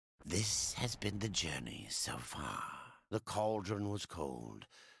This has been the journey so far. The cauldron was cold,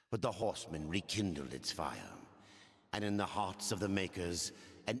 but the horsemen rekindled its fire. And in the hearts of the makers,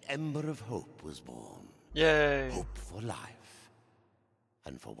 an ember of hope was born. Yay! Hope for life,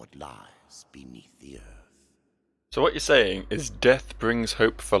 and for what lies beneath the earth. So what you're saying is death brings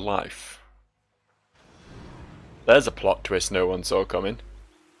hope for life. There's a plot twist no one saw coming.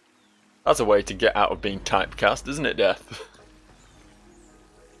 That's a way to get out of being typecast, isn't it, Death?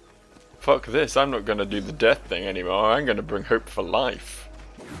 Fuck this, I'm not gonna do the death thing anymore, I'm gonna bring hope for life.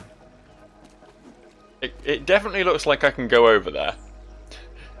 It definitely looks like I can go over there.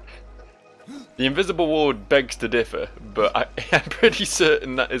 The invisible wall begs to differ, but I'm pretty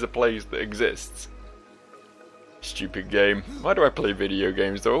certain that is a place that exists. Stupid game. Why do I play video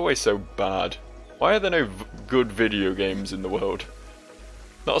games? They're always so bad. Why are there no good video games in the world?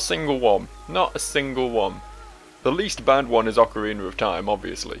 Not a single one. Not a single one. The least bad one is Ocarina of Time,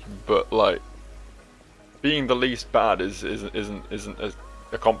 obviously, but like being the least bad isn't an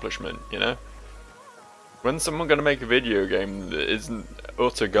accomplishment, you know? When's someone gonna make a video game that isn't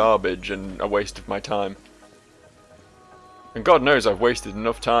utter garbage and a waste of my time? And God knows I've wasted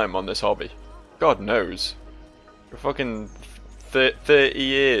enough time on this hobby. God knows. For fucking 30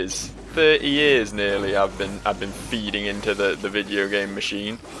 years. 30 years nearly I've been feeding into the video game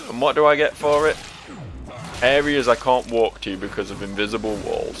machine. And what do I get for it? Areas I can't walk to because of invisible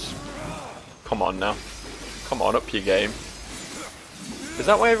walls. Come on now. Come on, up your game. Is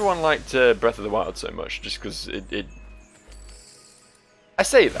that why everyone liked Breath of the Wild so much? Just because it... I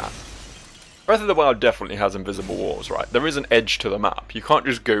say that. Breath of the Wild definitely has invisible walls, right? There is an edge to the map. You can't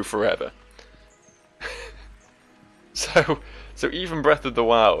just go forever. So even Breath of the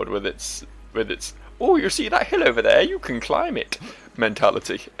Wild with its oh, you see that hill over there, you can climb it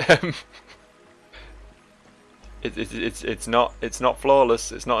mentality. It's not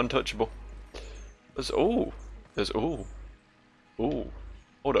flawless. It's not untouchable. There's ooh,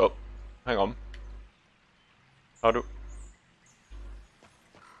 hold up, hang on. How do?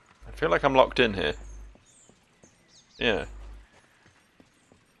 I feel like I'm locked in here. Yeah.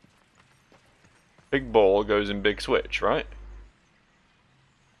 Big ball goes in big switch, right?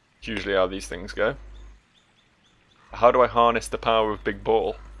 It's usually how these things go. How do I harness the power of big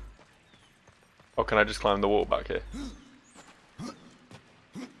ball? Or can I just climb the wall back here?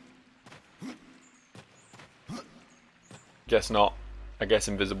 Guess not. I guess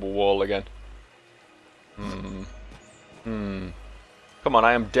invisible wall again. Come on,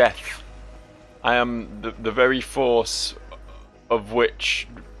 I am death. I am the very force of which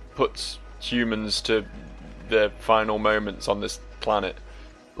puts humans to their final moments on this planet.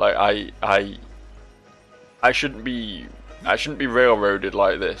 Like I shouldn't be railroaded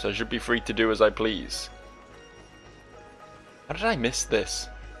like this. I should be free to do as I please. How did I miss this?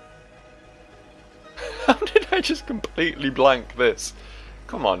 How did I just completely blank this?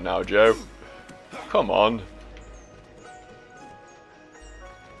 Come on now, Joe. Come on.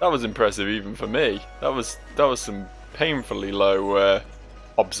 That was impressive even for me. That was some painfully low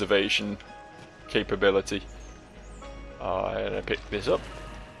observation capability. And I pick this up,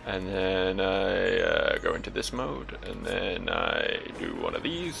 and then I go into this mode, and then I do one of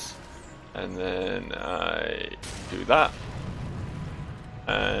these, and then I do that,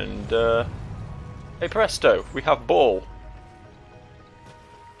 and hey presto, we have ball.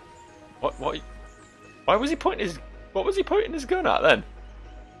 What? Why was he pointing his? What was he pointing his gun at then?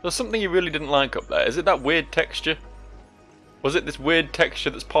 There's something he really didn't like up there. Is it that weird texture? Was it this weird texture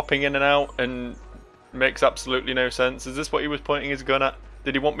that's popping in and out and makes absolutely no sense? Is this what he was pointing his gun at?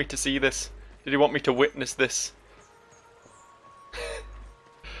 Did he want me to see this? Did he want me to witness this?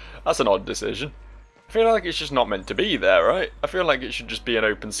 That's an odd decision. I feel like it's just not meant to be there, right? I feel like it should just be an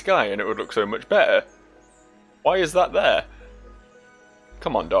open sky and it would look so much better. Why is that there?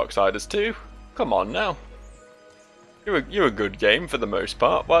 Come on, Darksiders 2. Come on now. You're a good game for the most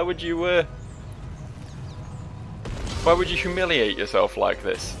part. Why would you humiliate yourself like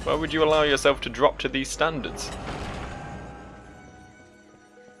this? Why would you allow yourself to drop to these standards?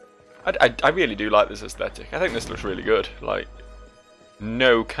 I really do like this aesthetic. I think this looks really good. Like,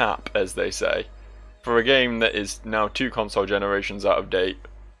 no cap, as they say. For a game that is now 2 console generations out of date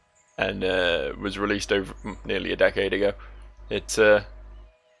and was released over nearly a decade ago, it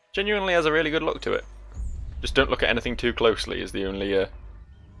genuinely has a really good look to it. Just don't look at anything too closely is the only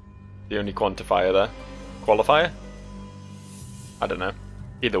quantifier there. Qualifier? I don't know.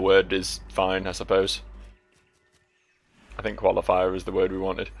 Either word is fine, I suppose. I think qualifier is the word we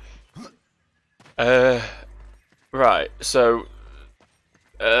wanted. Right, so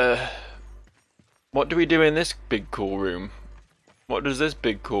what do we do in this big cool room? What does this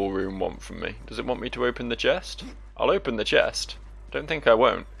big cool room want from me? Does it want me to open the chest? I'll open the chest. Don't think I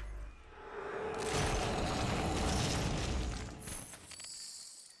won't.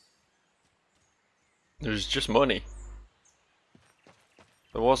 There's just money.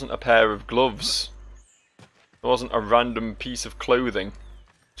 There wasn't a pair of gloves. There wasn't a random piece of clothing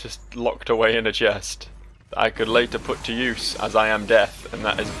just locked away in a chest that I could later put to use, as I am Death, and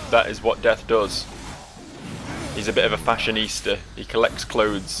that is what Death does. He's a bit of a fashionista. He collects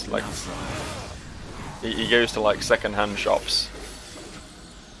clothes. Like he goes to like second-hand shops.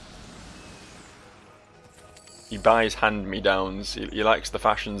 He buys hand-me-downs. He likes the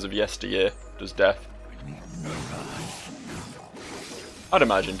fashions of yesteryear. Does Death? I'd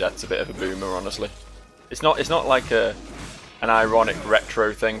imagine Death's a bit of a boomer, honestly. It's not like an ironic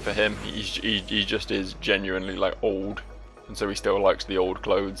retro thing for him. He just is genuinely like old, and so he still likes the old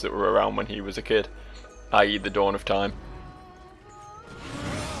clothes that were around when he was a kid, i.e. the dawn of time.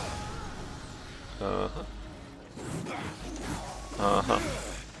 Oh.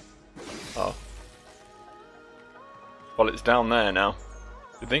 Well, it's down there now. Do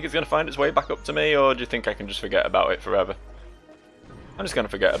you think it's going to find its way back up to me, or do you think I can just forget about it forever? I'm just going to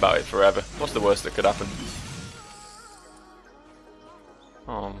forget about it forever. What's the worst that could happen?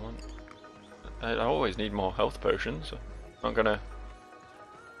 Oh, man. I always need more health potions. I'm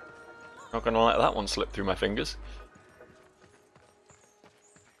not gonna let that one slip through my fingers.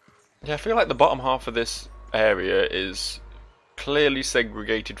 Yeah, I feel like the bottom half of this area is clearly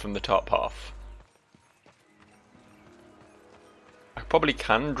segregated from the top half. I probably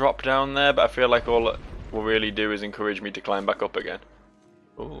can drop down there, but I feel like all it will really do is encourage me to climb back up again.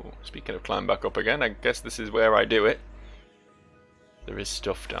 Oh, speaking of climb back up again, I guess this is where I do it. There is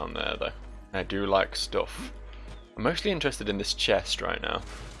stuff down there, though. I do like stuff. I'm mostly interested in this chest right now.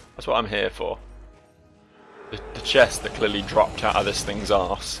 That's what I'm here for. The chest that clearly dropped out of this thing's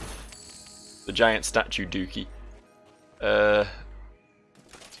arse. The giant statue dookie. I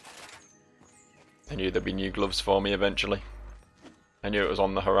knew there'd be new gloves for me eventually. I knew it was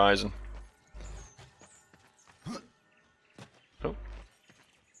on the horizon. Oh.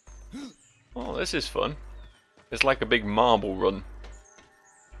 Oh, this is fun. It's like a big marble run.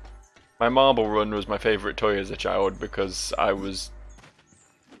 My marble run was my favourite toy as a child because I was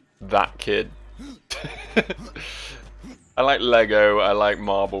that kid. I like Lego, I like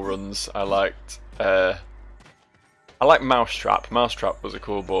marble runs, I like Mousetrap. Mousetrap was a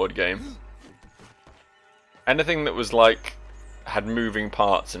cool board game. Anything that was like had moving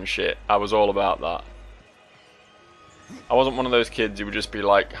parts and shit, I was all about that. I wasn't one of those kids who would just be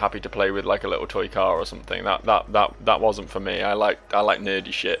like happy to play with like a little toy car or something. That wasn't for me. I like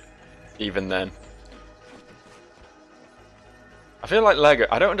nerdy shit even then. I feel like Lego.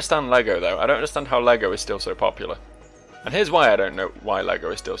 I don't understand Lego though. I don't understand how Lego is still so popular. And here's why I don't know why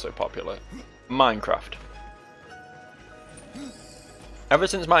Lego is still so popular. Minecraft. Ever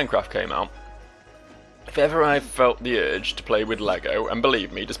since Minecraft came out, if ever I've felt the urge to play with Lego, and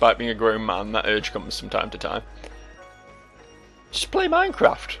believe me, despite being a grown man, that urge comes from time to time, just play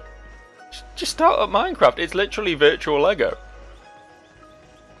Minecraft. Just start up Minecraft. It's literally virtual Lego.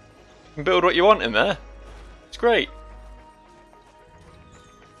 You can build what you want in there. It's great.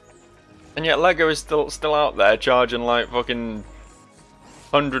 And yet Lego is still out there charging like fucking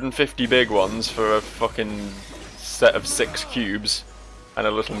 150 big ones for a fucking set of 6 cubes and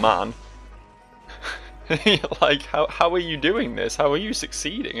a little man. Like, how are you doing this? How are you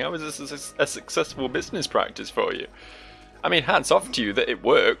succeeding? How is this a successful business practice for you? I mean, hats off to you that it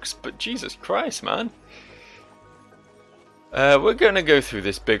works, but Jesus Christ, man. We're going to go through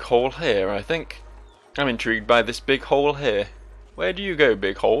this big hole here, I think. I'm intrigued by this big hole here. Where do you go,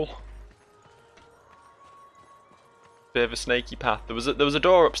 big hole? Bit of a snaky path. There was a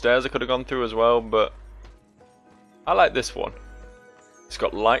door upstairs I could have gone through as well, but I like this one. It's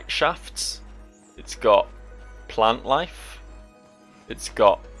got light shafts. It's got plant life. It's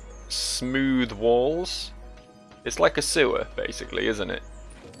got smooth walls. It's like a sewer, basically, isn't it?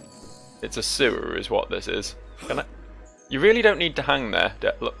 It's a sewer is what this is. You really don't need to hang there.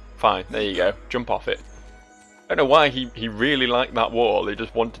 Look, fine, there you go. Jump off it. I don't know why he really liked that wall. He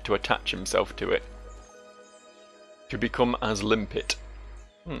just wanted to attach himself to it. To become as limpet.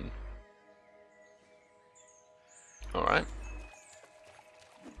 Alright.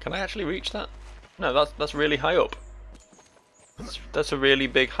 Can I actually reach that? No, that's really high up. That's a really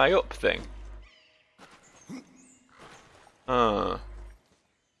big high up thing. There's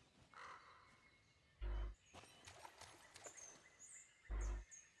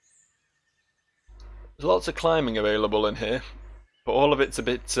lots of climbing available in here, but all of it's a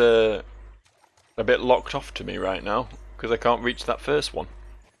bit locked off to me right now because I can't reach that first one.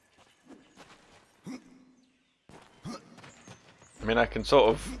 I mean, I can sort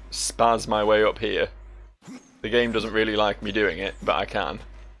of spaz my way up here. The game doesn't really like me doing it, but I can.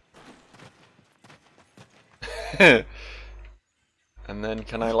 And then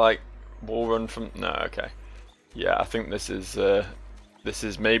can I like wall run from? No, okay. Yeah, I think this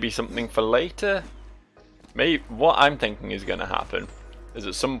is maybe something for later. Maybe what I'm thinking is going to happen is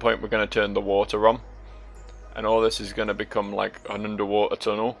at some point we're going to turn the water on, and all this is going to become like an underwater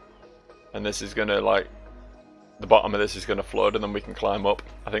tunnel, and this is going to like the bottom of this is going to flood, and then we can climb up.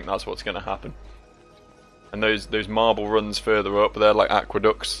 I think that's what's going to happen. And those marble runs further up, they're like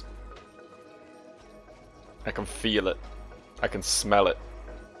aqueducts. I can feel it. I can smell it.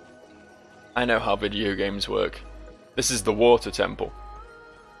 I know how video games work. This is the water temple.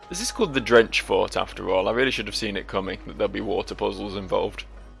 This is called the Drench Fort after all. I really should have seen it coming, that there'll be water puzzles involved.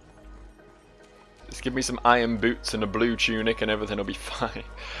 Just give me some iron boots and a blue tunic and everything will be fine.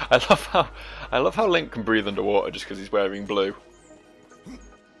 I love how Link can breathe underwater just because he's wearing blue.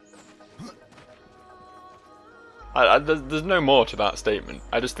 There's no more to that statement.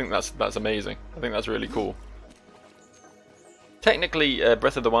 I just think that's amazing. I think that's really cool. Technically,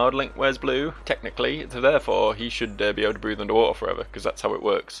 Breath of the Wild Link wears blue, technically, so therefore he should be able to breathe underwater forever, because that's how it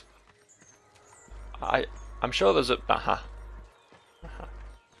works. I'm sure there's a... Aha.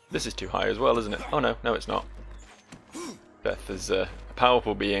 This is too high as well, isn't it? Oh no, no it's not. Death is a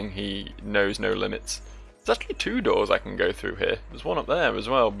powerful being, he knows no limits. There's actually 2 doors I can go through here. There's one up there as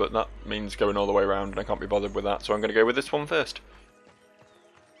well, but that means going all the way around and I can't be bothered with that, so I'm going to go with this one first.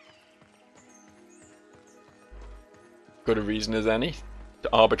 Good a reason as any to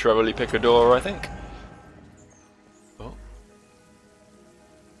arbitrarily pick a door, I think. Oh.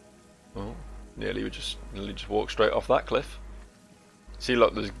 Oh, nearly just walked straight off that cliff. See,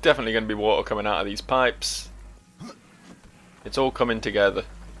 look, there's definitely going to be water coming out of these pipes. It's all coming together,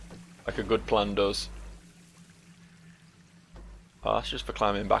 like a good plan does. Oh, that's just for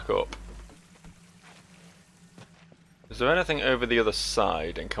climbing back up. Is there anything over the other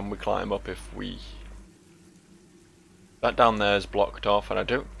side, and can we climb up if we... That down there is blocked off, and I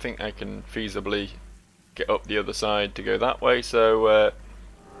don't think I can feasibly get up the other side to go that way, so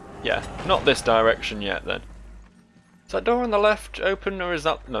yeah, not this direction yet then. Is that door on the left open, or is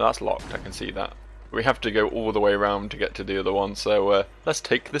that... No, that's locked, I can see that. We have to go all the way around to get to the other one, so let's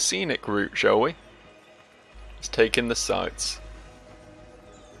take the scenic route, shall we? Let's take in the sights.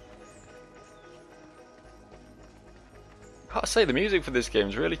 I gotta say, the music for this game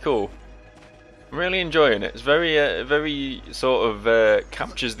is really cool. I'm really enjoying it. It's very sort of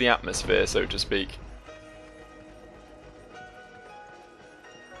captures the atmosphere, so to speak.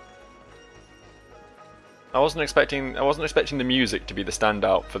 I wasn't expecting the music to be the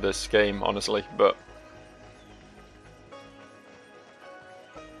standout for this game, honestly, but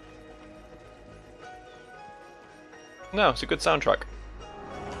no, it's a good soundtrack.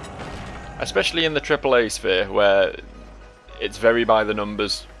 Especially in the AAA sphere, where it's very by the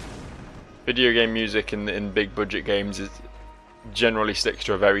numbers. Video game music in big budget games generally sticks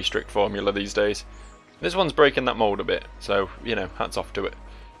to a very strict formula these days. This one's breaking that mold a bit, so, you know, hats off to it.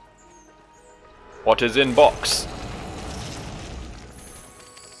 What is in box?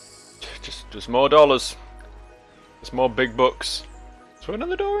 Just more dollars. Just more big bucks. Is there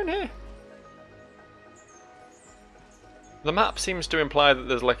another door in here? The map seems to imply that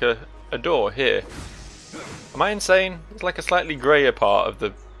there's like a door here. Am I insane? It's like a slightly greyer part of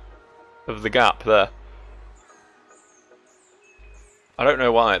the gap there. I don't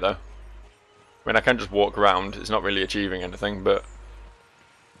know why though. I mean, I can just walk around. It's not really achieving anything, but...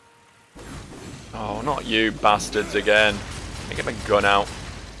 Oh, not you bastards again. Let me get my gun out.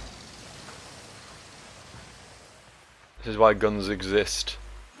 This is why guns exist.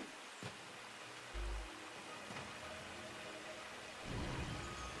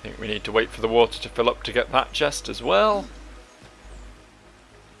 I think we need to wait for the water to fill up to get that chest as well.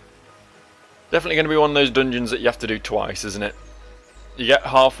 Definitely going to be one of those dungeons that you have to do twice, isn't it? You get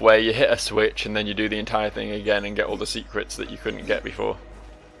halfway, you hit a switch, and then you do the entire thing again and get all the secrets that you couldn't get before.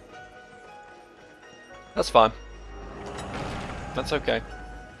 That's fine. That's okay.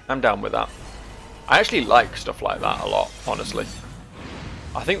 I'm down with that. I actually like stuff like that a lot, honestly.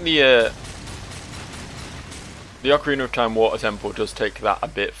 I think the Ocarina of Time Water Temple does take that a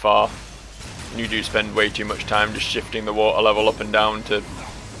bit far. You do spend way too much time just shifting the water level up and down to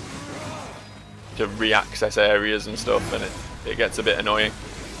re-access areas and stuff, and it gets a bit annoying.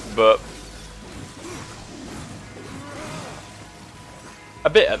 But a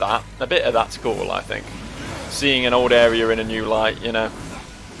bit of that's cool, I think. Seeing an old area in a new light, you know.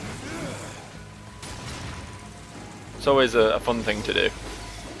 It's always a fun thing to do.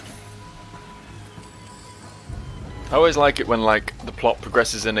 I always like it when like the plot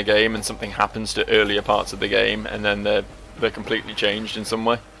progresses in a game and something happens to earlier parts of the game and then they're completely changed in some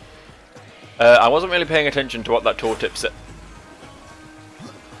way. I wasn't really paying attention to what that tooltip said.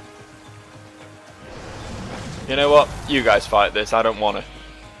 You know what? You guys fight this. I don't want to.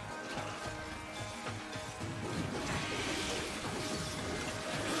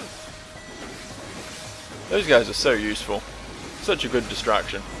 Those guys are so useful. Such a good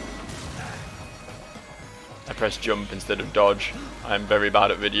distraction. I press jump instead of dodge. I'm very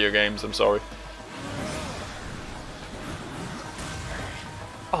bad at video games, I'm sorry.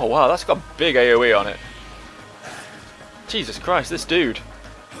 Oh wow, that's got big AoE on it. Jesus Christ, this dude.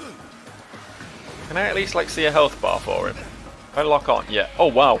 Can I at least like see a health bar for him? If I lock on, yeah. Oh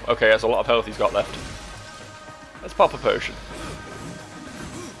wow, okay, that's a lot of health he's got left. Let's pop a potion.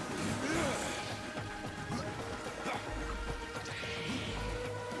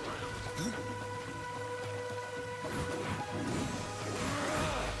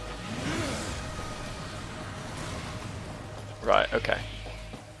 Right, okay.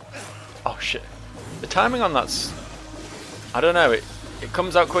 Oh shit. The timing on that's... I don't know, it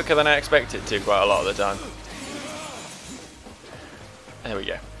comes out quicker than I expect it to quite a lot of the time. There we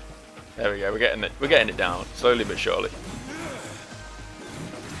go. There we go, we're getting it down, slowly but surely.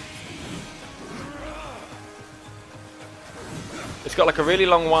 It's got like a really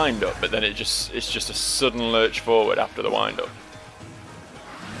long wind up, but then it's just a sudden lurch forward after the wind up.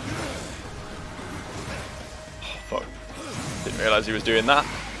 Oh, fuck. Didn't realise he was doing that.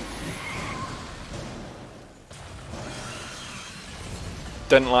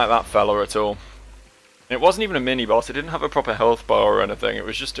 Didn't like that fella at all. It wasn't even a mini boss. It didn't have a proper health bar or anything. It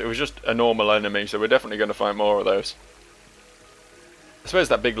was just a normal enemy. So we're definitely going to find more of those. I suppose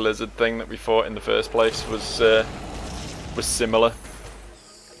that big lizard thing that we fought in the first place was similar.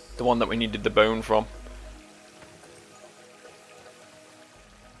 The one that we needed the bone from.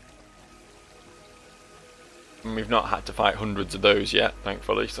 And we've not had to fight hundreds of those yet,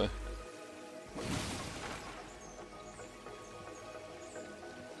 thankfully. So.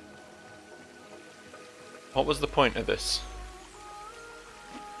 What was the point of this?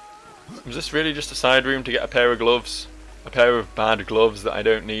 Was this really just a side room to get a pair of gloves? A pair of bad gloves that I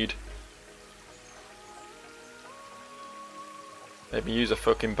don't need? Made me use a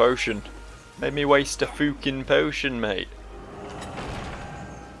fucking potion. Made me waste a fucking potion, mate.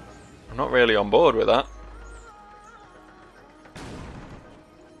 I'm not really on board with that.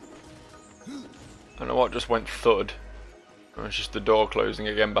 I don't know what just went thud. It was just the door closing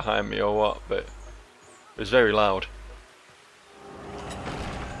again behind me or what, but... it was very loud.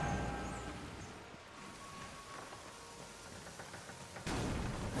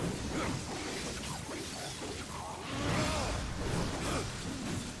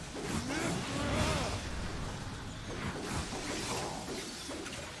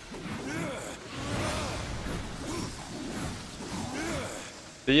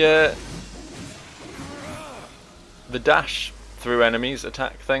 The dash through enemies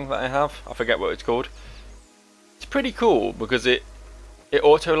attack thing that I have, I forget what it's called. It's pretty cool because it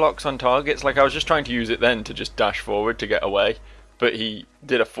auto locks on targets. Like I was just trying to use it then to just dash forward to get away, but he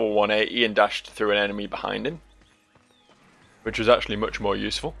did a full 180 and dashed through an enemy behind him, which was actually much more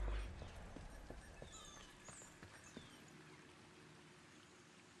useful.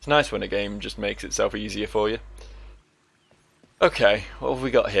 It's nice when a game just makes itself easier for you. Okay, what have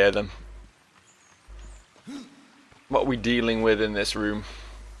we got here then? What are we dealing with in this room?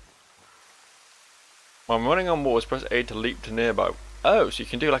 When I'm running on walls, press A to leap to nearby. Oh, so you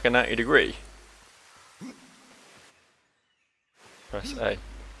can do like a 90 degree. Press A.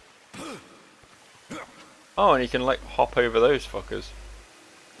 Oh, and you can like hop over those fuckers.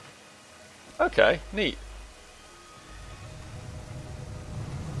 Okay, neat.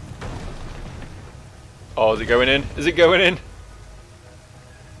 Oh, is it going in? Is it going in?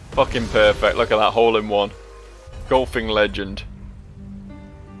 Fucking perfect, look at that hole in one. Golfing legend.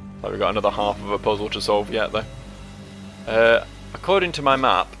 So we've got another half of a puzzle to solve yet though. According to my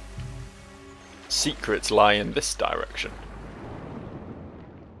map, secrets lie in this direction.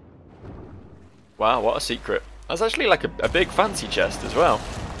 Wow, what a secret. That's actually like a big fancy chest as well.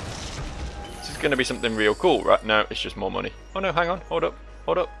 This is going to be something real cool, right? No, it's just more money. Oh no, hang on, hold up,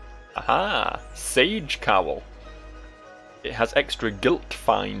 hold up. Aha! Sage cowl. It has extra guilt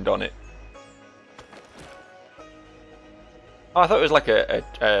find on it. Oh, I thought it was like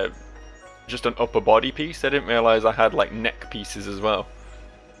just an upper body piece. I didn't realise I had like neck pieces as well.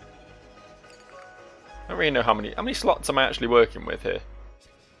 I don't really know how many slots am I actually working with here.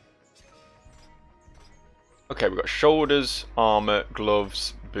 Okay, we've got shoulders, armor,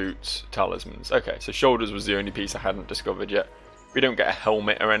 gloves, boots, talismans. Okay, so shoulders was the only piece I hadn't discovered yet. We don't get a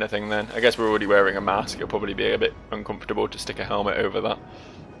helmet or anything then. I guess we're already wearing a mask. It'll probably be a bit uncomfortable to stick a helmet over that.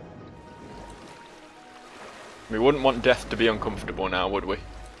 We wouldn't want Death to be uncomfortable now, would we?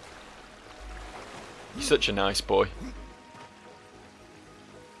 He's such a nice boy.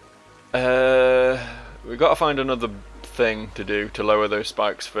 We've got to find another thing to do to lower those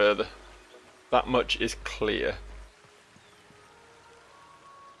spikes further. That much is clear.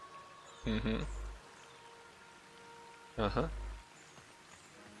 Uh-huh.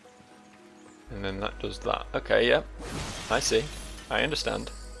 And then that does that. Okay, yeah. I see. I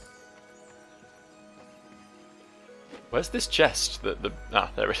understand. Where's this chest that the... Ah,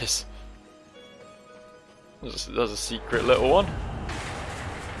 there it is. There's a secret little one.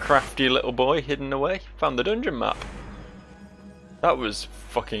 Crafty little boy hidden away. Found the dungeon map. That was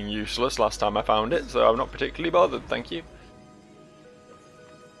fucking useless last time I found it, so I'm not particularly bothered, thank you.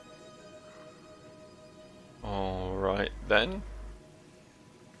 Alright then.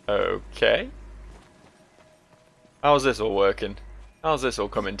 Okay. How's this all working? How's this all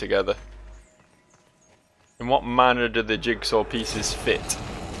coming together? In what manner do the jigsaw pieces fit?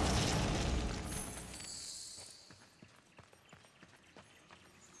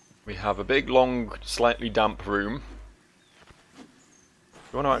 We have a big, long, slightly damp room.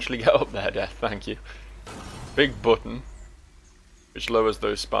 You want to actually get up there, Death? Thank you. Big button, which lowers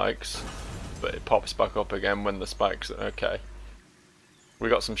those spikes, but it pops back up again when the spikes... Okay. We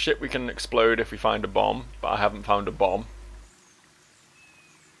got some shit we can explode if we find a bomb, but I haven't found a bomb.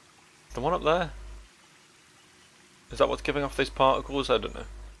 The one up there? Is that what's giving off those particles? I don't know.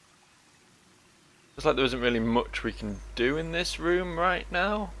 Looks like there isn't really much we can do in this room right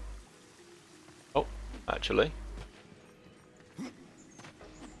now. Oh, actually.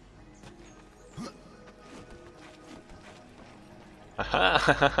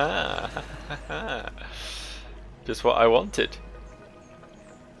 Just what I wanted.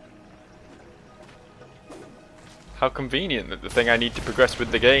 How convenient that the thing I need to progress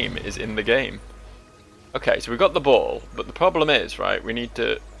with the game is in the game. Okay, so we've got the ball, but the problem is, right, we need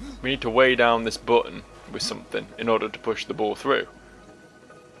to weigh down this button with something in order to push the ball through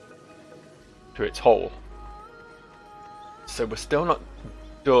to its hole. So we're still not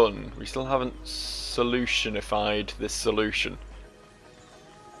done. We still haven't solutionified this solution.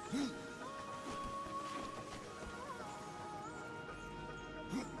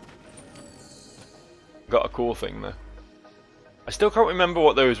 Got a cool thing there. I still can't remember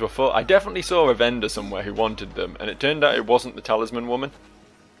what those were for. I definitely saw a vendor somewhere who wanted them, and it turned out it wasn't the talisman woman.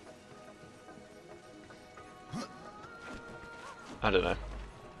 I don't know.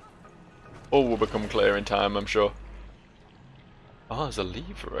 All will become clear in time, I'm sure. Oh, there's a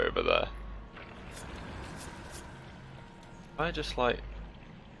lever over there. I just like...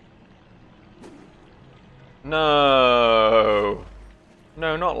 No!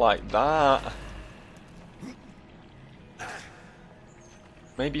 No, not like that.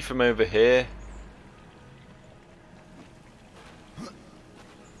 Maybe from over here.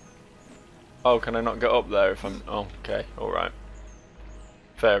 Oh, can I not get up there if I'm... Oh, okay, alright.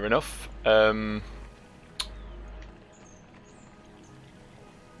 Fair enough.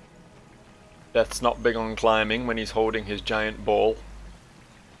 Death's not big on climbing when he's holding his giant ball.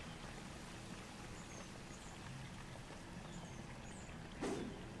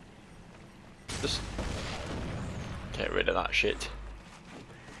 Just get rid of that shit.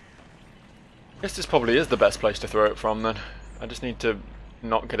 Guess this probably is the best place to throw it from then. I just need to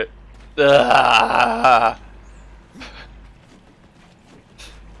not get it. Ah!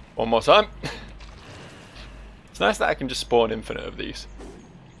 One more time. It's nice that I can just spawn infinite of these.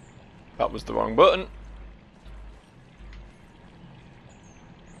 That was the wrong button.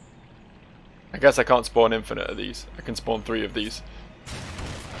 I guess I can't spawn infinite of these. I can spawn 3 of these.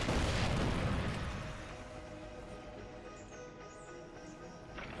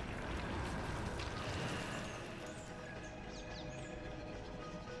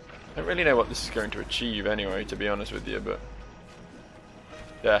 I don't really know what this is going to achieve anyway, to be honest with you, but...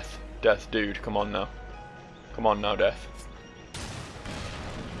 Death. Death, dude, come on now. Come on now, Death.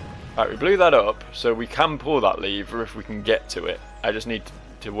 Right, we blew that up, so we can pull that lever if we can get to it. I just need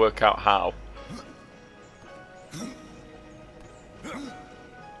to work out how.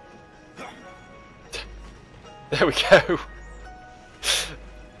 There we go.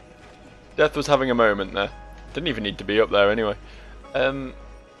 Death was having a moment there. Didn't even need to be up there anyway.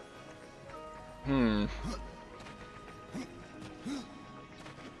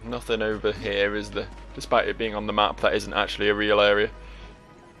 Nothing over here, is there? Despite it being on the map, that isn't actually a real area.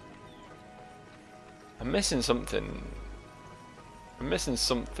 I'm missing something. I'm missing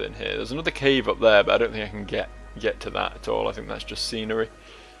something here. There's another cave up there, but I don't think I can get to that at all. I think that's just scenery.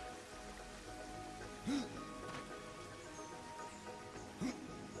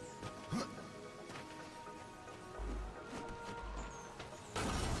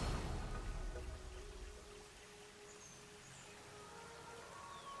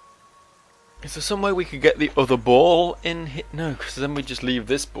 Is there some way we could get the other ball in here? No, because then we just leave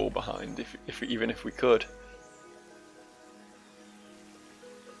this ball behind, even if we could.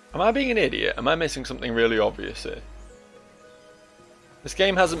 Am I being an idiot? Am I missing something really obvious here? This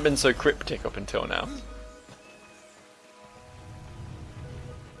game hasn't been so cryptic up until now.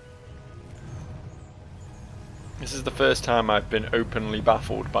 This is the first time I've been openly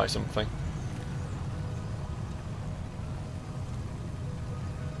baffled by something.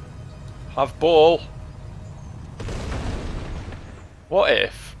 Have ball. What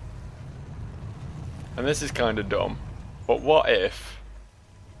if? And this is kind of dumb, but what if?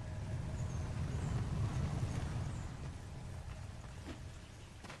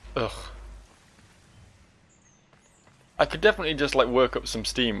 Ugh. I could definitely just like work up some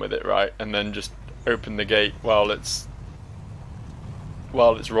steam with it, right? And then just open the gate while it's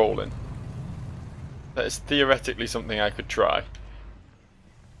rolling. That is theoretically something I could try.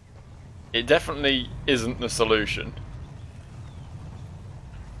 It definitely isn't the solution.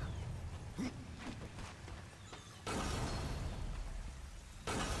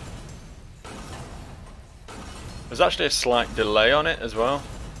 There's actually a slight delay on it as well.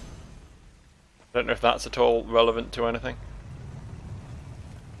 I don't know if that's at all relevant to anything.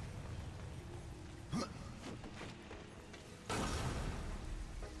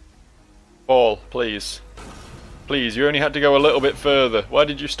 Ball, please. Please, you only had to go a little bit further. Why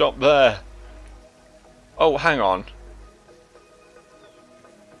did you stop there? Oh, hang on.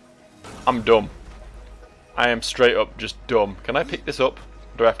 I'm dumb. I am straight up just dumb. Can I pick this up?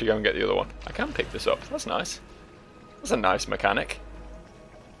 Or do I have to go and get the other one? I can pick this up. That's nice. That's a nice mechanic.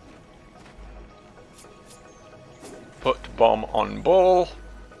 Put bomb on ball.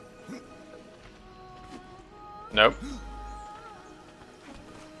 Nope.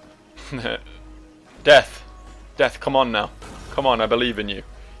 Death. Death, come on now. Come on, I believe in you.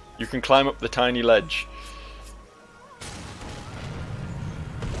 You can climb up the tiny ledge.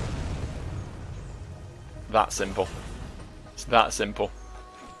 That simple. It's that simple.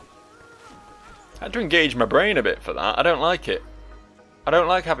 I had to engage my brain a bit for that. I don't like it. I don't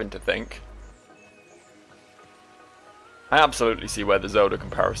like having to think. I absolutely see where the Zelda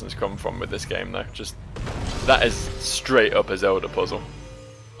comparisons come from with this game though. Just, that is straight up a Zelda puzzle.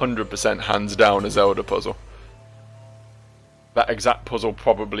 100% hands down a Zelda puzzle. That exact puzzle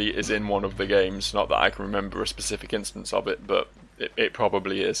probably is in one of the games. Not that I can remember a specific instance of it, but it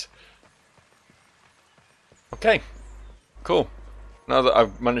probably is. Okay, cool. Now that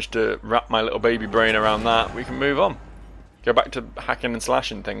I've managed to wrap my little baby brain around that, we can move on. Go back to hacking and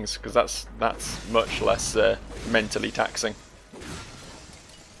slashing things, because that's much less mentally taxing.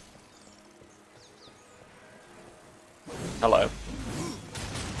 Hello.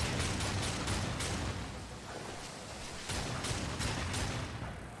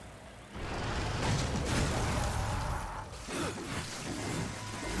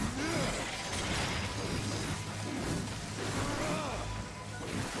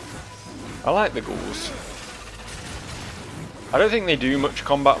 I like the ghouls. I don't think they do much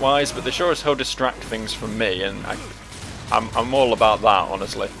combat-wise, but they sure as hell distract things from me, and I'm all about that,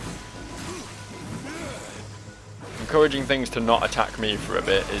 honestly. Encouraging things to not attack me for a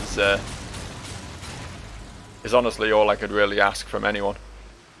bit is honestly all I could really ask from anyone.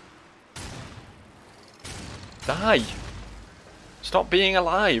 Die! Stop being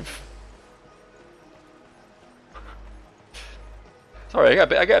alive! Sorry,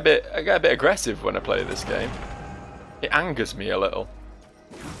 I get a bit aggressive when I play this game. It angers me a little.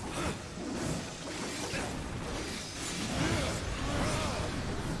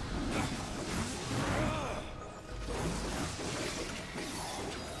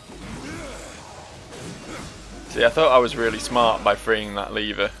 See, I thought I was really smart by freeing that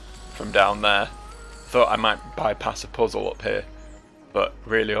lever from down there. Thought I might bypass a puzzle up here, but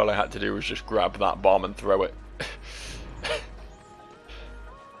really all I had to do was just grab that bomb and throw it.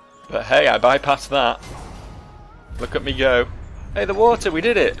 But hey, I bypassed that. Look at me go. Hey, the water, we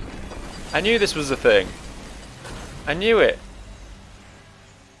did it. I knew this was a thing. I knew it.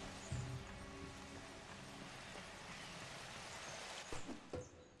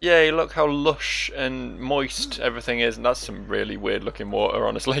 Yay, look how lush and moist everything is. And that's some really weird looking water,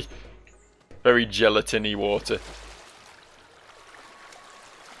 honestly. Very gelatiny water.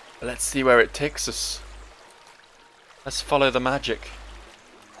 Let's see where it takes us. Let's follow the magic.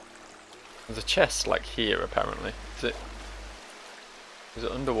 There's a chest like here apparently. Is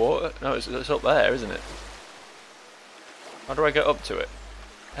it underwater? No, it's up there, isn't it? How do I get up to it?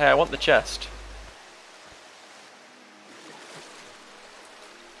 Hey, I want the chest.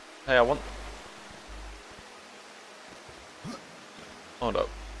 Hey, I want... Hold up.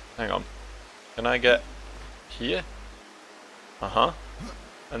 Hang on. Can I get here? Uh-huh.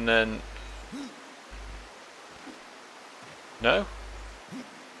 And then... No?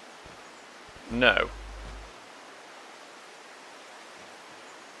 No.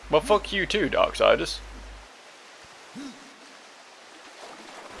 Well, fuck you too, Darksiders.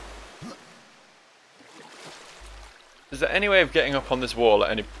 Is there any way of getting up on this wall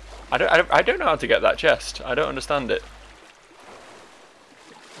at any... I don't know how to get that chest. I don't understand it.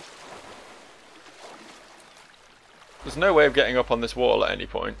 There's no way of getting up on this wall at any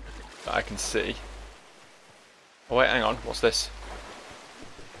point that I can see. Oh wait, hang on. What's this?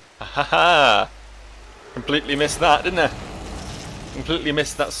 Ha ha ha! Completely missed that, didn't I? Completely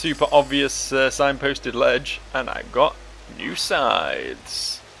missed that super obvious signposted ledge, and I got new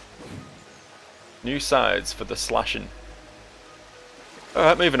sides. New sides for the slashing.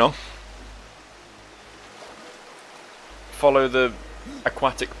 Alright, moving on. Follow the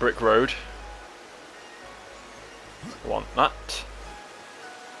aquatic brick road. Want that.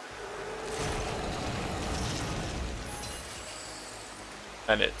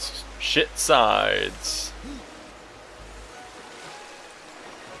 And it's shit sides.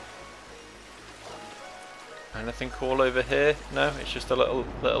 Anything cool over here? No, it's just a little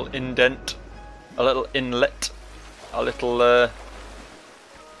indent, a little inlet, a little.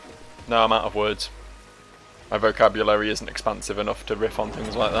 No, I'm out of words. My vocabulary isn't expansive enough to riff on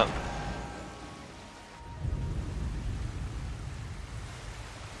things like that.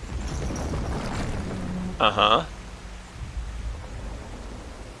 Uh-huh.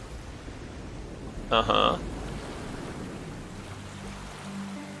 Uh-huh.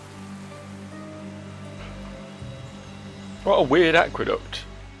 What a weird aqueduct.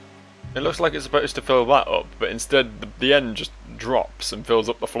 It looks like it's supposed to fill that up, but instead the end just drops and fills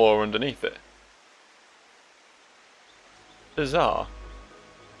up the floor underneath it. Bizarre.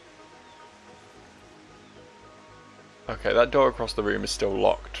 Okay, that door across the room is still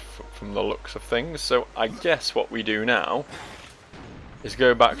locked from the looks of things, so I guess what we do now is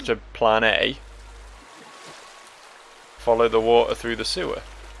go back to plan A, follow the water through the sewer.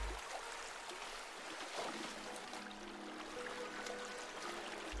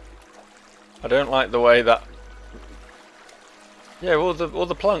 I don't like the way that... Yeah, all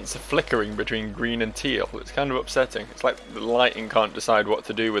the plants are flickering between green and teal. It's kind of upsetting. It's like the lighting can't decide what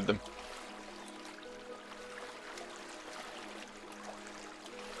to do with them.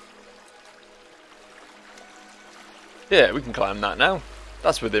 Yeah, we can climb that now.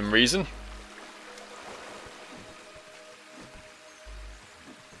 That's within reason.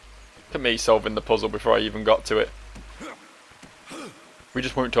 Look at me solving the puzzle before I even got to it. We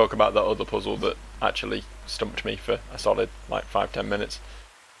just won't talk about that other puzzle that actually stumped me for a solid like 5-10 minutes.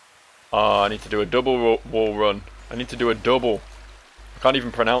 I need to do a double wall run. I need to do a double. I can't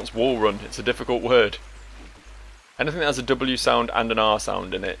even pronounce wall run. It's a difficult word. Anything that has a W sound and an R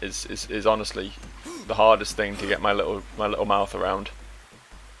sound in it is honestly the hardest thing to get my little mouth around.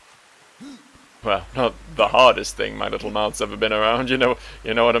 Well, not the hardest thing my little mouth's ever been around. You know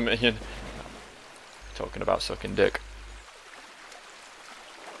what I mean. Talking about sucking dick.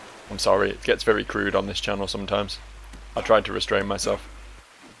 I'm sorry, it gets very crude on this channel sometimes. I tried to restrain myself.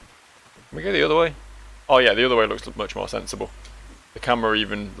 Can we go the other way? Oh yeah, the other way looks much more sensible. The camera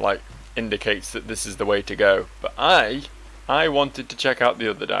even like indicates that this is the way to go. But I wanted to check out the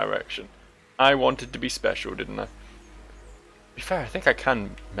other direction. I wanted to be special, didn't I? To be fair, I think I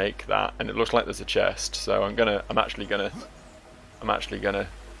can make that, and it looks like there's a chest. So I'm actually gonna.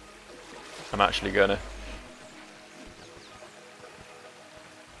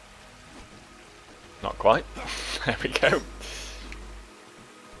 Not quite. There we go.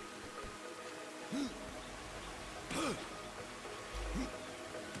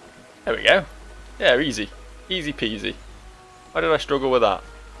 There we go. Yeah, easy. Easy peasy. Why did I struggle with that?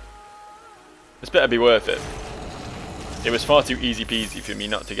 This better be worth it. It was far too easy peasy for me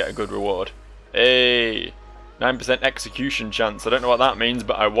not to get a good reward. Hey! 9% execution chance. I don't know what that means,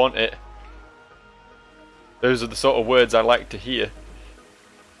 but I want it. Those are the sort of words I like to hear.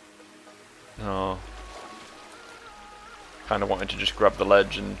 Oh. Kind of wanted to just grab the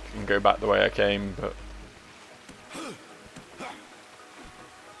ledge and go back the way I came, but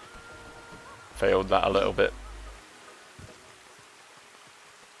failed that a little bit.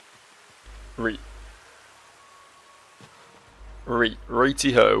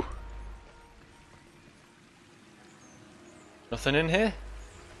 Righty ho. Nothing in here?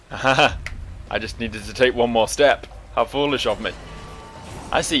 Haha. I just needed to take one more step. How foolish of me.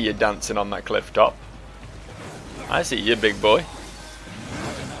 I see you dancing on that cliff top. I see you, big boy.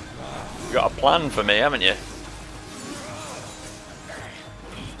 You got a plan for me, haven't you?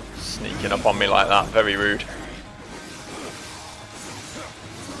 Sneaking up on me like that, very rude.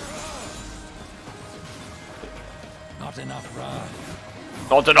 Not enough wrath.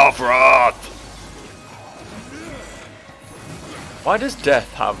 Not enough wrath! Why does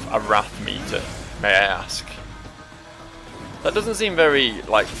Death have a wrath meter, may I ask? That doesn't seem very,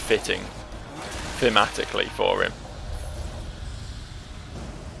 like, fitting thematically for him.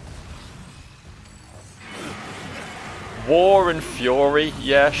 War and Fury,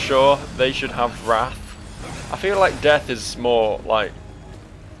 yeah, sure, they should have wrath. I feel like Death is more, like,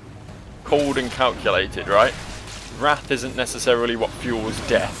 cold and calculated, right? Wrath isn't necessarily what fuels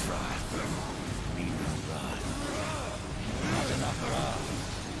Death.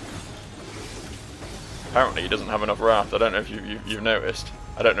 Apparently he doesn't have enough wrath. I don't know if you've noticed.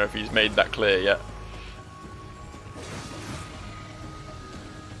 I don't know if he's made that clear yet.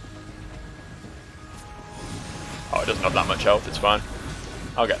 Oh, he doesn't have that much health, it's fine.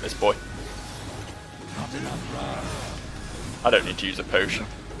 I'll get this boy. I don't need to use a potion.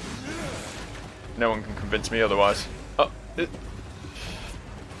 No one can convince me otherwise. Oh,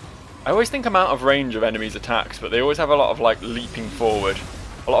 I always think I'm out of range of enemies' attacks, but they always have a lot of like leaping forward.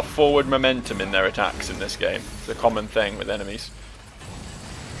 A lot of forward momentum in their attacks in this game. It's a common thing with enemies.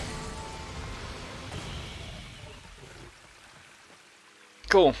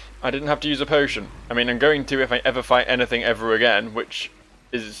 Cool. I didn't have to use a potion. I mean, I'm going to if I ever fight anything ever again, which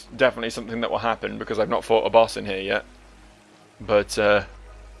is definitely something that will happen because I've not fought a boss in here yet. But,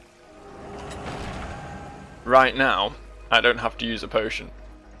 right now, I don't have to use a potion.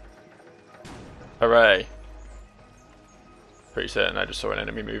 Hooray. Pretty certain I just saw an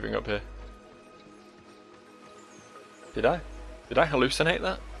enemy moving up here. Did I? Did I hallucinate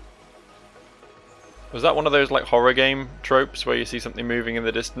that? Was that one of those like horror game tropes where you see something moving in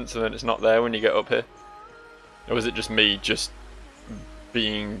the distance and then it's not there when you get up here? Or was it just me just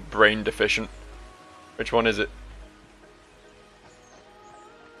being brain deficient? Which one is it?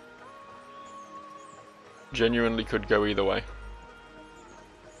 Genuinely could go either way.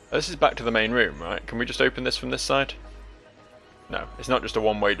 Oh, this is back to the main room, right? Can we just open this from this side? No, it's not just a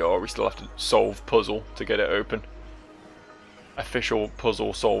one-way door, we still have to solve puzzle to get it open. Official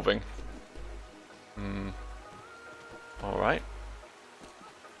puzzle solving. Alright.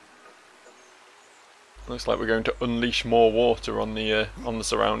 Looks like we're going to unleash more water on the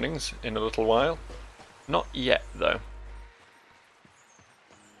surroundings in a little while. Not yet, though.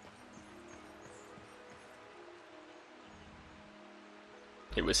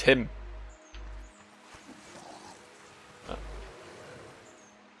 It was him.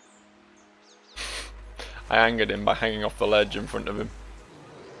 I angered him by hanging off the ledge in front of him.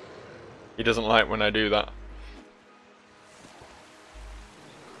 He doesn't like when I do that.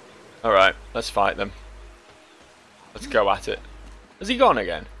 Alright, let's fight them. Let's go at it. Has he gone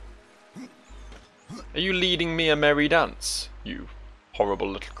again? Are you leading me a merry dance, you horrible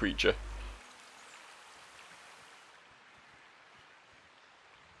little creature?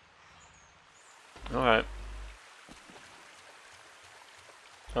 Alright.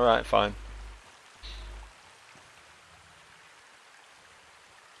 Alright, fine.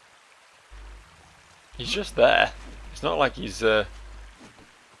 He's just there. It's not like he's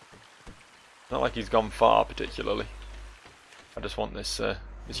gone far particularly. I just want this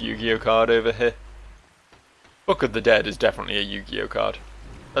this Yu-Gi-Oh card over here. Book of the Dead is definitely a Yu-Gi-Oh card.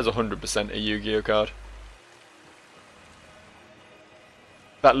 That's 100% a Yu-Gi-Oh card.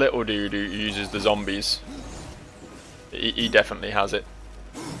 That little dude who uses the zombies, he definitely has it.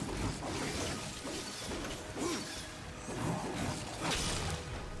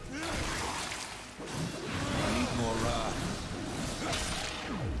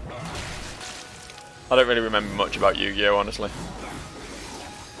 I don't really remember much about Yu-Gi-Oh, honestly.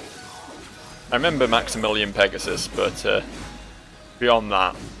 I remember Maximilian Pegasus, but beyond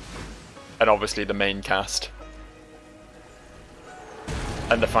that, and obviously the main cast,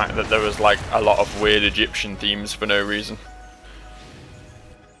 and the fact that there was like a lot of weird Egyptian themes for no reason.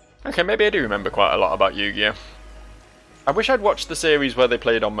 Okay, maybe I do remember quite a lot about Yu-Gi-Oh. I wish I'd watched the series where they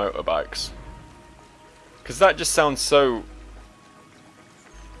played on motorbikes, because that just sounds so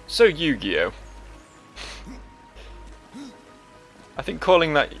Yu-Gi-Oh. I think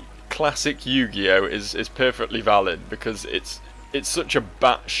calling that classic Yu-Gi-Oh is perfectly valid because it's such a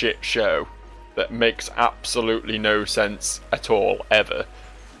batshit show that makes absolutely no sense at all, ever.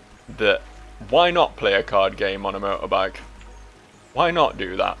 That, why not play a card game on a motorbike? Why not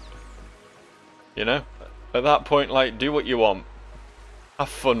do that? You know? At that point, like, do what you want. Have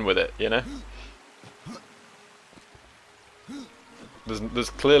fun with it, you know? There's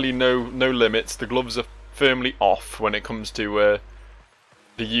clearly no limits. The gloves are firmly off when it comes to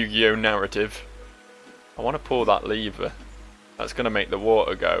the Yu-Gi-Oh narrative. I want to pull that lever. That's going to make the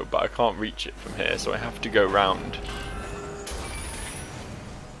water go, but I can't reach it from here, so I have to go round.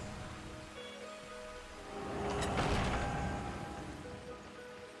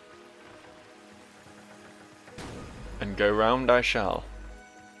 And go round I shall.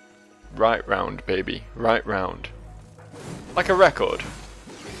 Right round, baby. Right round. Like a record.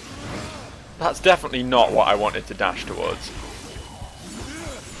 That's definitely not what I wanted to dash towards.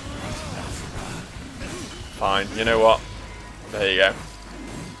 Fine, you know what? There you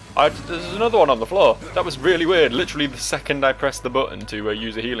go. There's another one on the floor. That was really weird. Literally the second I pressed the button to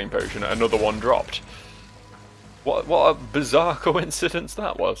use a healing potion, another one dropped. What a bizarre coincidence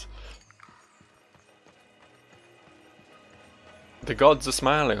that was. The gods are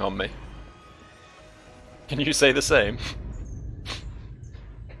smiling on me. Can you say the same?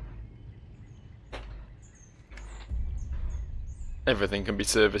 Everything can be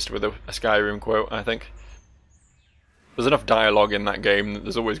serviced with a Skyrim quote, I think. There's enough dialogue in that game that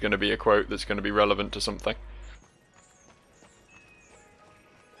there's always going to be a quote that's going to be relevant to something.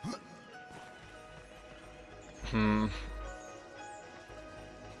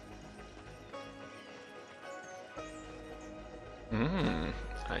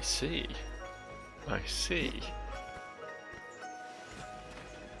 I see. I see.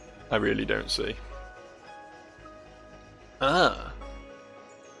 I really don't see. Ah.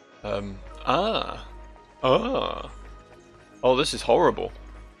 Oh, this is horrible.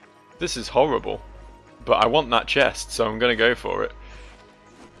 This is horrible. But I want that chest, so I'm gonna go for it.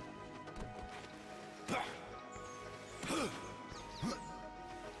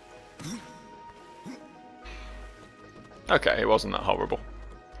 Okay, it wasn't that horrible.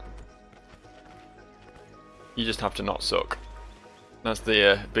 You just have to not suck. That's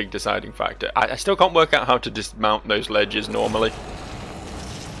the big deciding factor. I still can't work out how to dismount those ledges normally.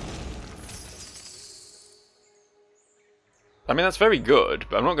 I mean, that's very good,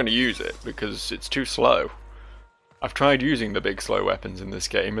 but I'm not going to use it because it's too slow. I've tried using the big slow weapons in this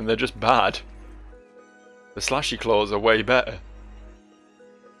game and they're just bad. The slashy claws are way better.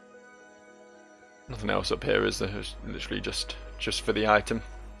 Nothing else up here, is there? It's literally just for the item.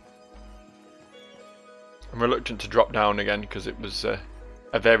 I'm reluctant to drop down again because it was a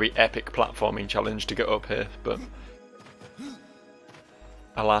very epic platforming challenge to get up here, but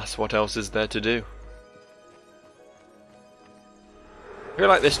alas, what else is there to do? I feel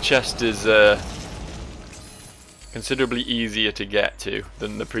like this chest is considerably easier to get to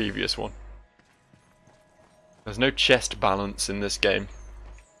than the previous one. There's no chest balance in this game.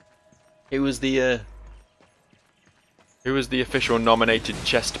 Who was the official nominated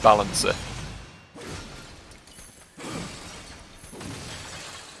chest balancer?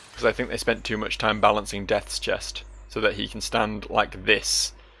 Because I think they spent too much time balancing Death's chest so that he can stand like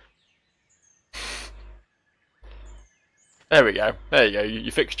this. There we go. There you go.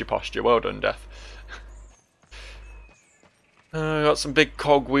 You fixed your posture. Well done, Death. Got some big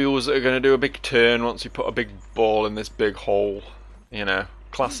cog wheels that are going to do a big turn once you put a big ball in this big hole. You know,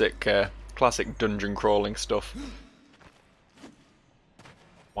 classic dungeon crawling stuff.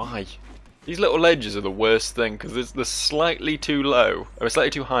 Why? These little ledges are the worst thing because they're slightly too low, or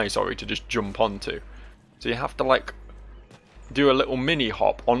slightly too high, sorry, to just jump onto. So you have to like do a little mini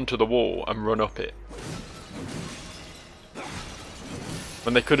hop onto the wall and run up it.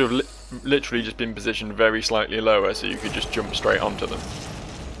 When they could have literally just been positioned very slightly lower so you could just jump straight onto them.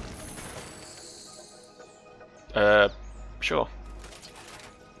 Sure.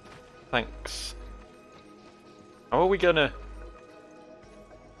 Thanks. How are we gonna...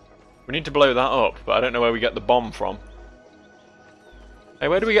 We need to blow that up, but I don't know where we get the bomb from. Hey,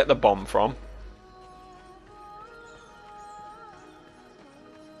 where do we get the bomb from?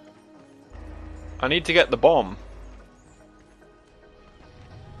 I need to get the bomb.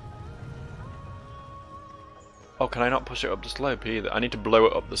 Oh, can I not push it up the slope either? I need to blow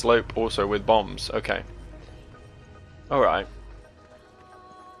it up the slope also with bombs. Okay. Alright.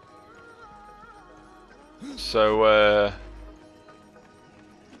 So,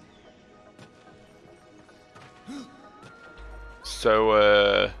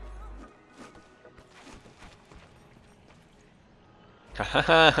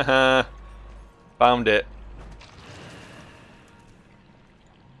 found it.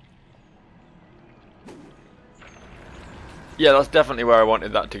 Yeah, that's definitely where I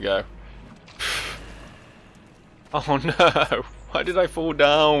wanted that to go. Oh no! Why did I fall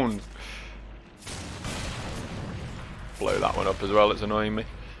down? Blow that one up as well, it's annoying me.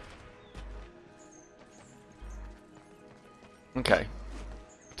 Okay.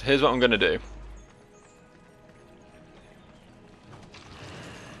 So here's what I'm gonna do.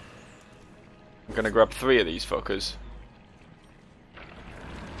 I'm gonna grab 3 of these fuckers.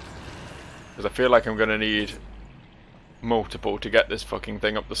 Because I feel like I'm gonna need multiple to get this fucking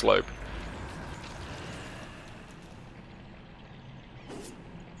thing up the slope.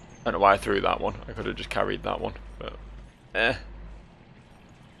 I don't know why I threw that one. I could have just carried that one, but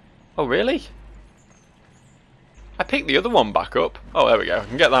Oh really? I picked the other one back up. Oh, there we go. I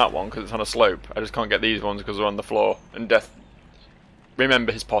can get that one because it's on a slope. I just can't get these ones because they're on the floor. And Death...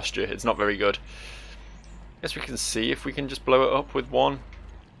 Remember his posture. It's not very good. Guess we can see if we can just blow it up with one.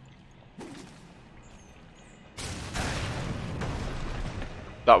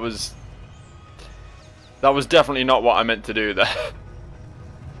 That was definitely not what I meant to do there.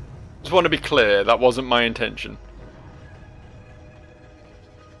 Just want to be clear, that wasn't my intention.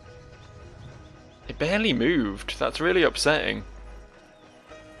 It barely moved. That's really upsetting.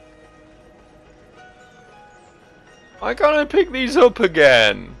 Why can't I pick these up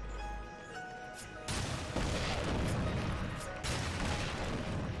again?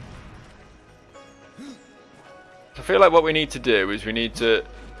 I feel like what we need to do is we need to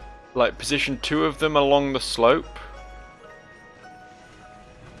like position 2 of them along the slope.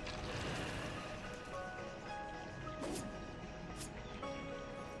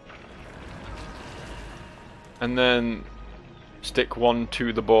 And then stick 1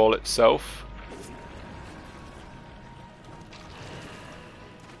 to the ball itself.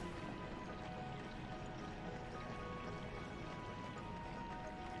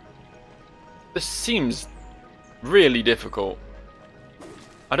 This seems really difficult.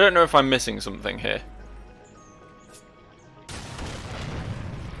 I don't know if I'm missing something here.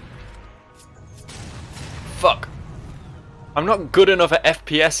 Fuck. I'm not good enough at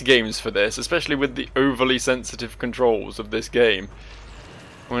FPS games for this, especially with the overly sensitive controls of this game.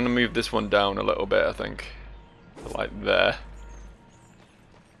 I'm going to move this one down a little bit, I think. Like there.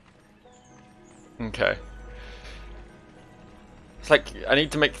 Okay. It's like I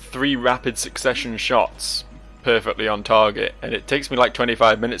need to make 3 rapid succession shots perfectly on target, and it takes me like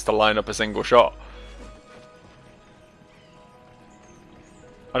 25 minutes to line up a single shot.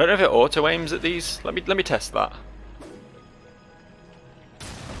 I don't know if it auto aims at these. Let me test that.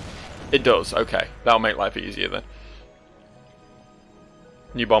 It does. Okay, that'll make life easier then.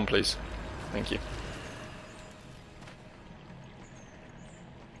 New bomb, please. Thank you.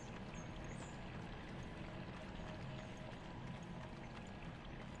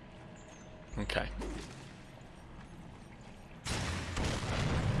 Okay.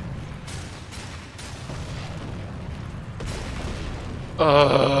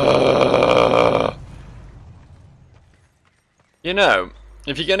 You know,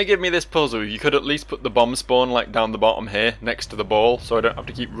 if you're going to give me this puzzle, you could at least put the bomb spawn like down the bottom here, next to the ball, so I don't have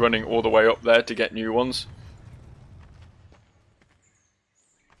to keep running all the way up there to get new ones.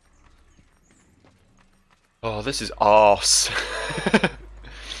 Oh, this is arse.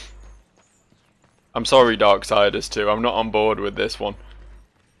 I'm sorry, Darksiders 2, I'm not on board with this one.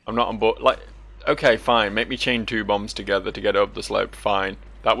 I'm not on board. Like, okay, fine, make me chain 2 bombs together to get up the slope, fine.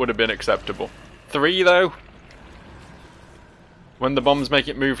 That would have been acceptable. 3 though? When the bombs make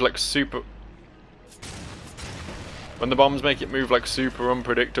it move like super... When the bombs make it move like super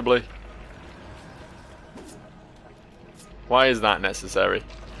unpredictably. Why is that necessary?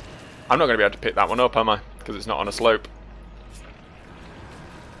 I'm not going to be able to pick that one up, am I? Because it's not on a slope.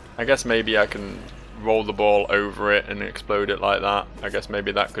 I guess maybe I can roll the ball over it and explode it like that. I guess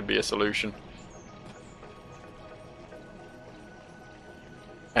maybe that could be a solution.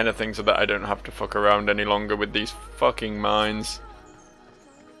 Anything so that I don't have to fuck around any longer with these fucking mines.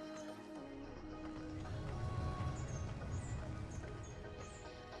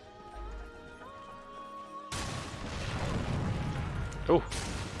 Oh.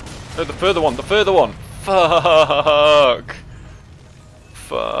 No, the further one, the further one! Fuck!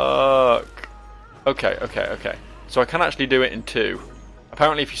 Fuck. Okay, okay, okay. So I can actually do it in 2.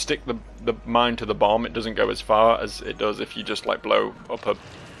 Apparently if you stick the mine to the bomb, it doesn't go as far as it does if you just like blow up a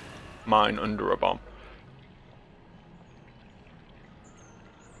mine under a bomb.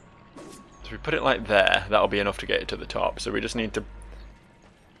 So if we put it like there, that'll be enough to get it to the top. So we just need to...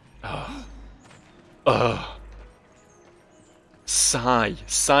 Sigh.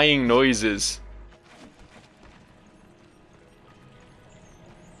 Sighing noises.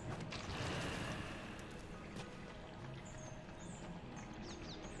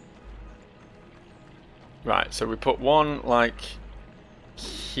 Right, so we put one, like,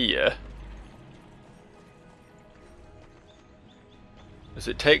 here. As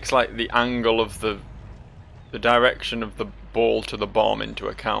it takes, like, the angle of the direction of the ball to the bomb into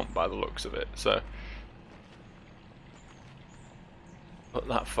account by the looks of it, so... Put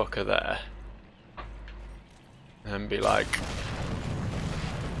that fucker there. And be like...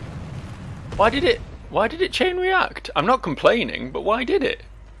 Why did it chain react? I'm not complaining, but why did it?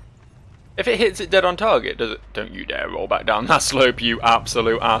 If it hits it dead on target, does it... Don't you dare roll back down that slope, you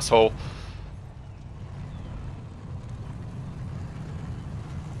absolute asshole.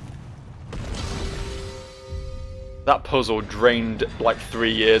 That puzzle drained like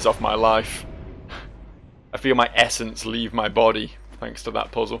 3 years off my life. I feel my essence leave my body thanks to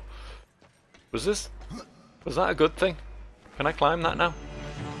that puzzle. Was that a good thing? Can I climb that now?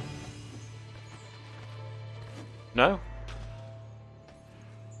 No?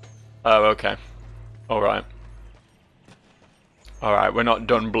 Oh, okay. Alright. Alright, we're not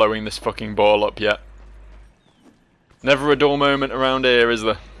done blowing this fucking ball up yet. Never a dull moment around here, is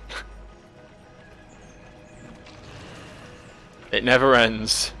there? It never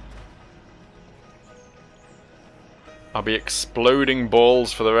ends. I'll be exploding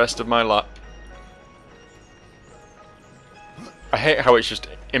balls for the rest of my life. I hate how it's just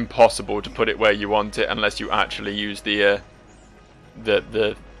impossible to put it where you want it unless you actually use the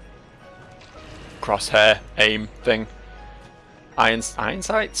crosshair aim thing. Iron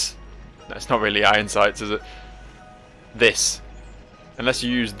sights? No, it's not really iron sights, is it? This. Unless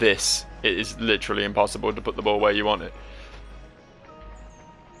you use this, it is literally impossible to put the ball where you want it.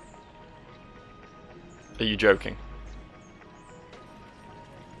 Are you joking?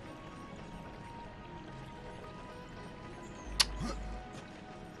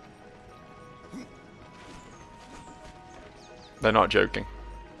 They're not joking.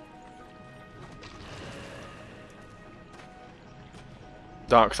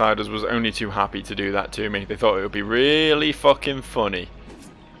 Darksiders was only too happy to do that to me. They thought it would be really fucking funny.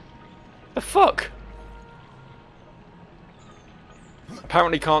 The fuck?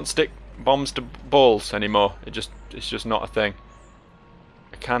 Apparently can't stick bombs to balls anymore. It's just not a thing.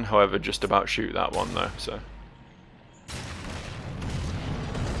 I can, however, just about shoot that one though, so.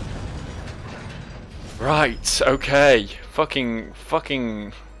 Right, okay. Fucking.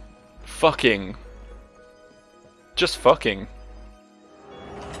 Just fucking.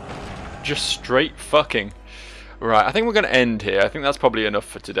 Just straight fucking. Right, I think we're going to end here. I think that's probably enough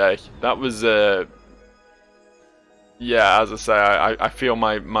for today. That was, yeah, as I say, I feel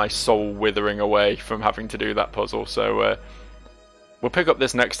my soul withering away from having to do that puzzle. So, we'll pick up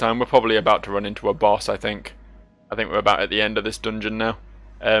this next time. We're probably about to run into a boss, I think. I think we're about at the end of this dungeon now.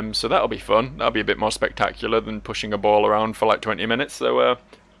 So that'll be fun. That'll be a bit more spectacular than pushing a ball around for like 20 minutes. So,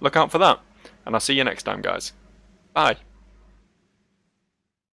 look out for that. And I'll see you next time, guys. Bye.